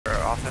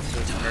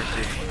offensive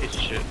mercy. Piece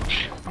of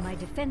shit. My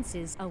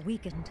defenses are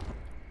weakened.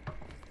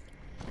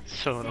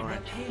 So annoying.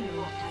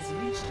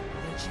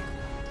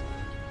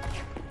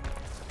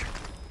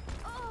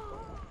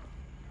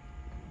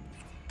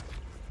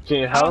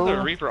 Okay, How's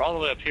the Reaper all the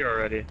way up here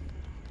already?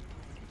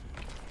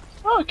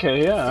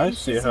 Okay, yeah, I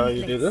see how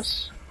you do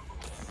this.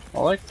 I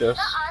like this.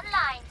 I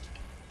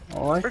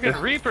like this.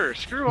 Freaking Reaper,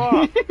 screw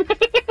off!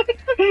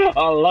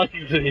 I like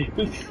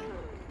these.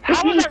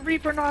 How is that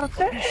Reaper not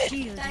dead?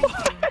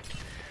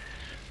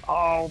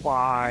 Oh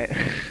my.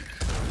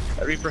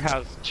 That Reaper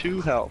has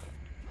 2 health.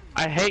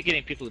 I hate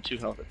getting people to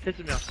 2 health. It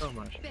pisses me off so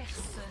much.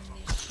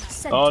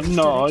 Oh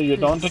no, you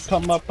don't have to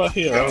come up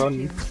here.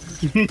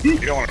 You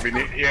don't want to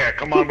be. Yeah,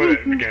 come on with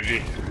it,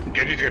 Genji.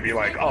 Genji's gonna be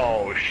like,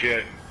 oh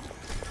shit.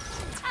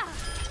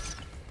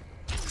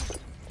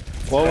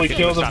 Well, we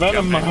killed the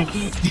Venom.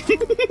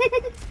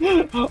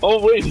 Oh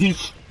wait,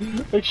 he's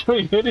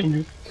actually hitting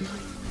you.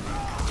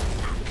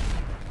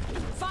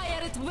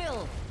 Fire at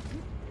will.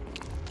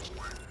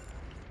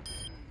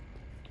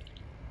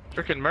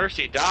 Freaking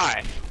Mercy,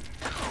 die!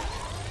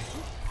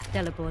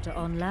 Teleporter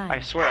online. I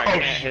swear I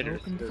can't hit her.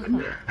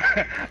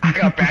 I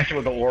got bashed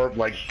with the orb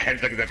like 10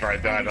 seconds after I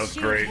died. That was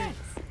great.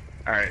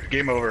 Alright,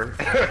 game over.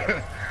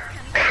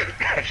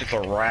 That's just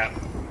a wrap.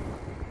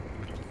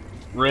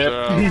 Rip.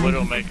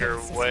 Widowmaker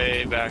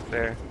way back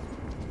there.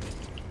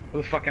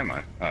 Where the fuck am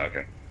I? Oh,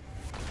 okay.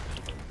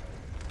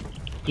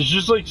 There's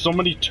just like so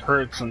many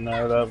turrets in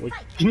there that we.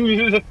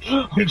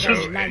 It's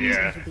over.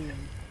 Yeah.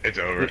 It's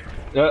over.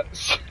 Yeah,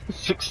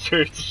 6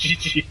 turrets,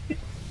 GG.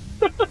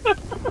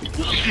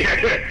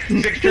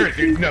 Yeah, 6 turrets,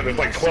 dude. No, there's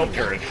like 12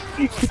 turrets.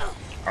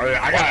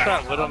 I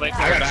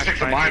got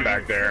 6 of mine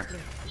back there.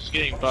 Just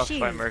getting buffed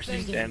by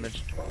Mercy's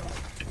damage.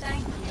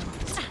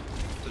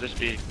 So just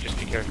be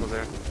careful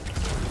there.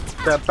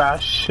 That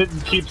Bastion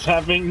keeps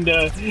having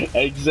to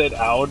exit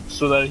out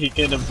so that he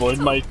can avoid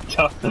my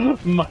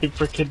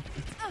freaking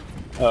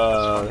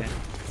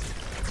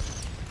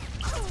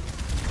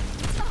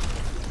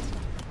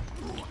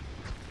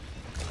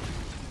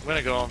I'm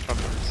gonna go on from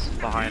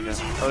behind him.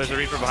 Oh, there's a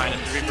Reaper behind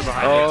him. There's a Reaper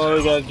behind him. Oh,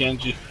 we got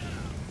Genji.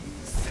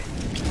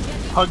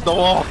 Hug the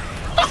wall.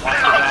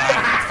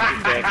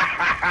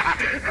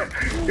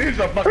 He's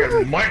a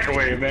fucking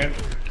microwave, man.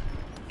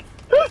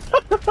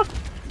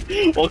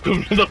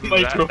 Welcome to the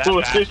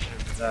microwave.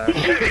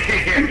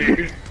 Yeah,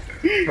 dude.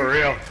 For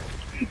real.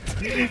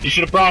 You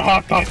should have brought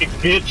Hot Pocket,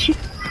 bitch.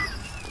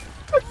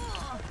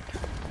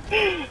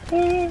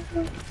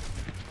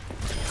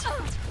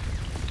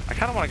 I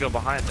kind of want to go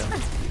behind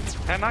him.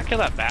 Can I not kill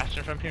that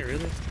Bastion from here,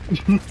 really?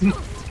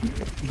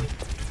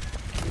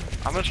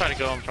 I'm gonna try to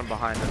go in from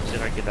behind him, see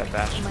if I can get that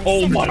Bastion.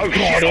 Oh my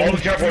god! All the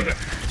teleporters.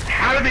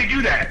 How did they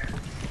do that?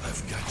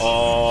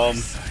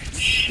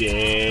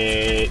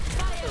 Shit.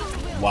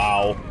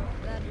 Wow.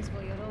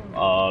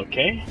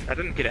 Okay. I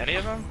didn't get any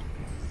of them?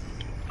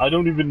 I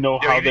don't even know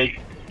how they...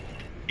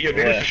 Yeah,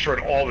 they just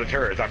destroyed all the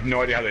turrets. I have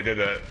no idea how they did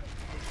that.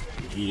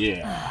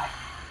 Yeah.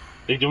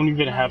 They don't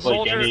even have like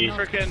Soldiers any...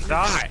 freaking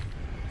die!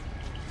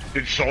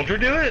 Did Soldier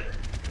do it?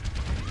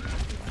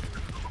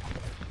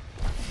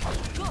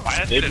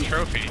 I didn't get a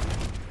trophy.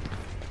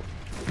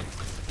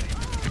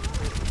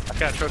 I've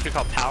got a trophy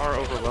called Power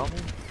Overwhelming.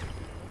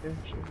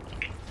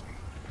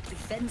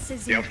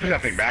 Yeah, let's put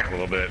that thing back a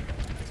little bit.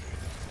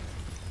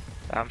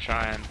 I'm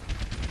trying.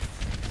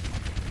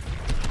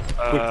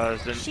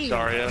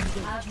 Zarya.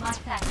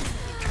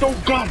 Oh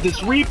god,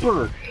 this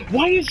Reaper!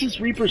 Why is this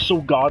Reaper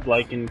so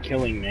godlike in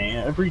killing me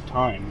every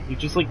time? He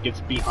just like gets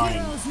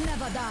behind.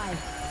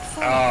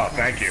 Oh,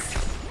 thank you.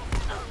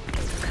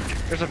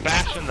 There's a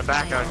Bastion in the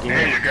background.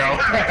 There you go.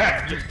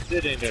 Just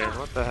sitting there.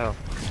 What the hell?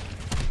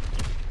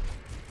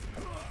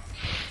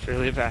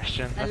 Really a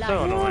Bastion. That's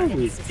so annoying. There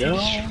we go.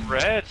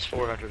 Shreds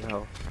 400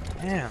 health.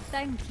 Damn.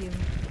 Thank you.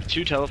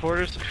 2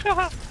 teleporters?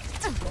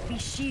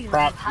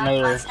 Crap,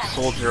 another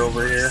soldier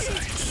over here.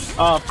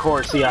 Of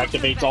course, he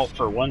activates ult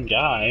for one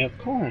guy. Of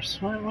course,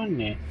 why wouldn't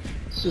he?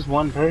 It's just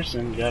one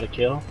person you gotta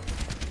kill.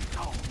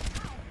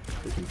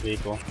 Freaking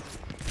people.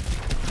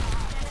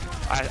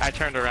 I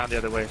turned around the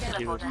other way. So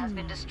he was... has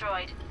been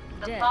destroyed.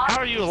 How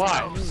are you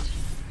alive?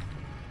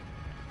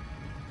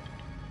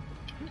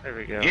 There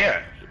we go.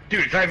 Yeah.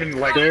 Dude, it's not even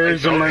like...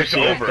 There's a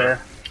Mercy up over.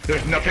 there.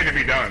 There's nothing to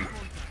be done.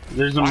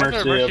 There's a Why Mercy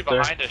is there a Mercy up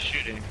there. behind us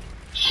shooting?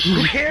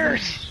 Who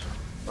cares?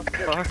 What the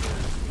fuck?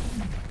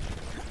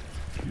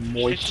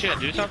 Moist. She gonna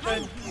do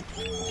something?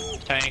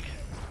 Tank.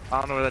 I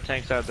don't know where that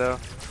tank's at though.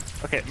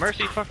 Okay,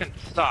 Mercy, fucking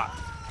stop.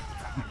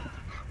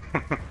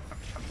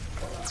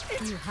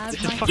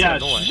 This is fucking Yeah,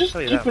 annoying. she's just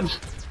I'll tell you keeping...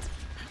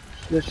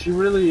 Yeah, she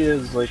really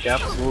is, like,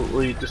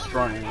 absolutely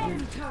destroying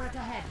him.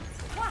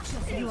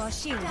 You are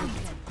shielded.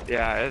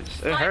 Yeah, it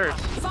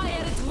hurts. Fire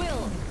at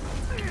will.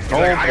 Oh,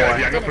 I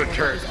gotta put a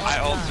turret. I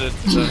ulted,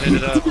 so hit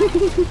it up.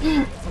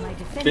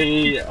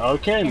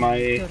 Okay,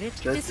 my...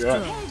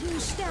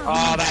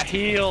 Oh, that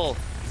heal!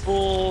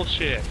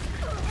 Bullshit.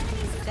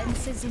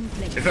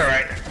 It's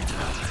alright.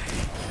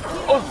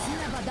 Oh,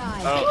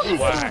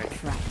 swag.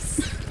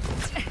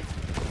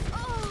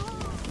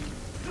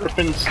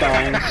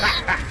 Rippensteins.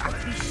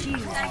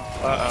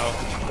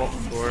 Uh-oh. Welcome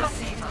forward.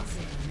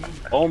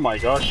 Oh my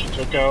gosh,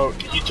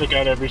 he took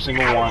out every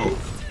single one.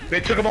 They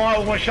took them all out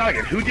with one shot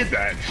again. Who did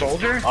that?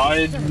 Soldier?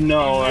 I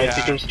know, I Yeah.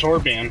 think it was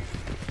Torban.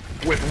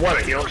 With what,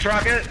 a helix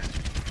rocket?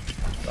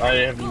 I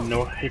have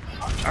no idea.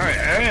 Alright,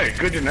 hey,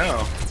 good to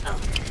know.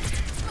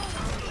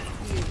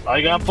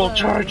 I got full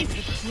charge.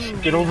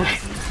 Get over.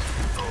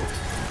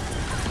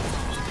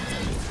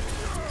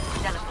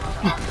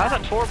 I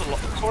thought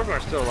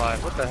Torbar's still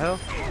alive. What the hell?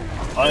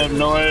 I have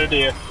no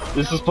idea.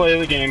 This is play of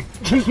the game.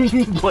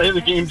 Play of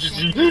the game.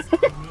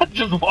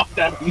 Just walked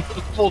out in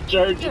full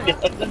charge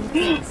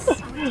again.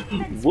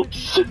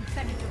 Whoops.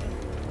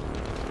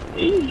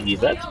 Hey,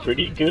 that's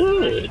pretty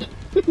good.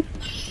 I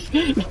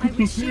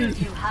wish you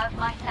have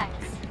my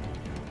thanks.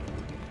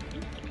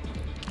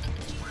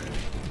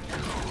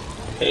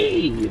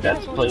 Hey,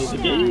 that's play of the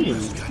game.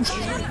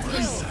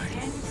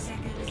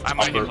 I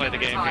might need to play the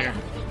game here.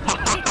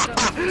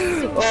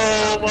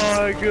 Oh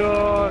my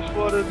gosh,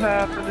 what is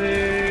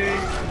happening?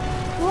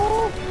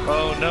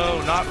 Oh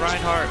no, not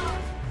Reinhardt.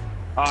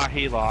 Ah,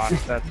 he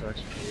lost. That sucks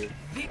for you.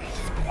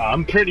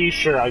 I'm pretty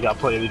sure I got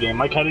play of the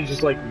game. I kind of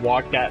just like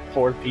walked at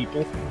 4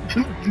 people.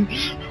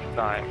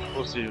 Alright,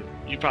 we'll see.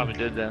 You probably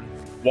did then.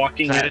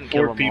 Walking I at didn't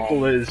kill 4 them all.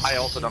 people is. I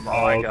ulted them all.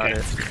 Oh, I got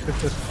it.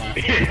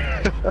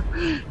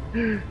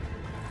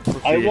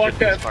 I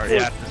walked at this part. 4.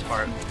 Yeah, this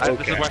part. This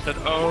Okay. is where I said,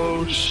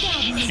 "Oh,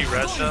 she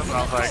read them." And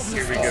I was like,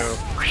 "Here we go."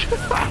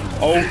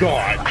 Oh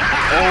god.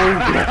 Oh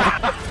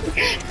god.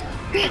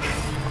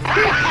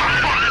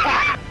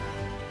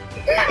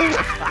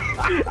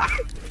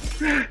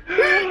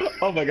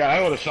 Oh my god,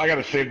 I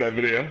gotta save that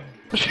video.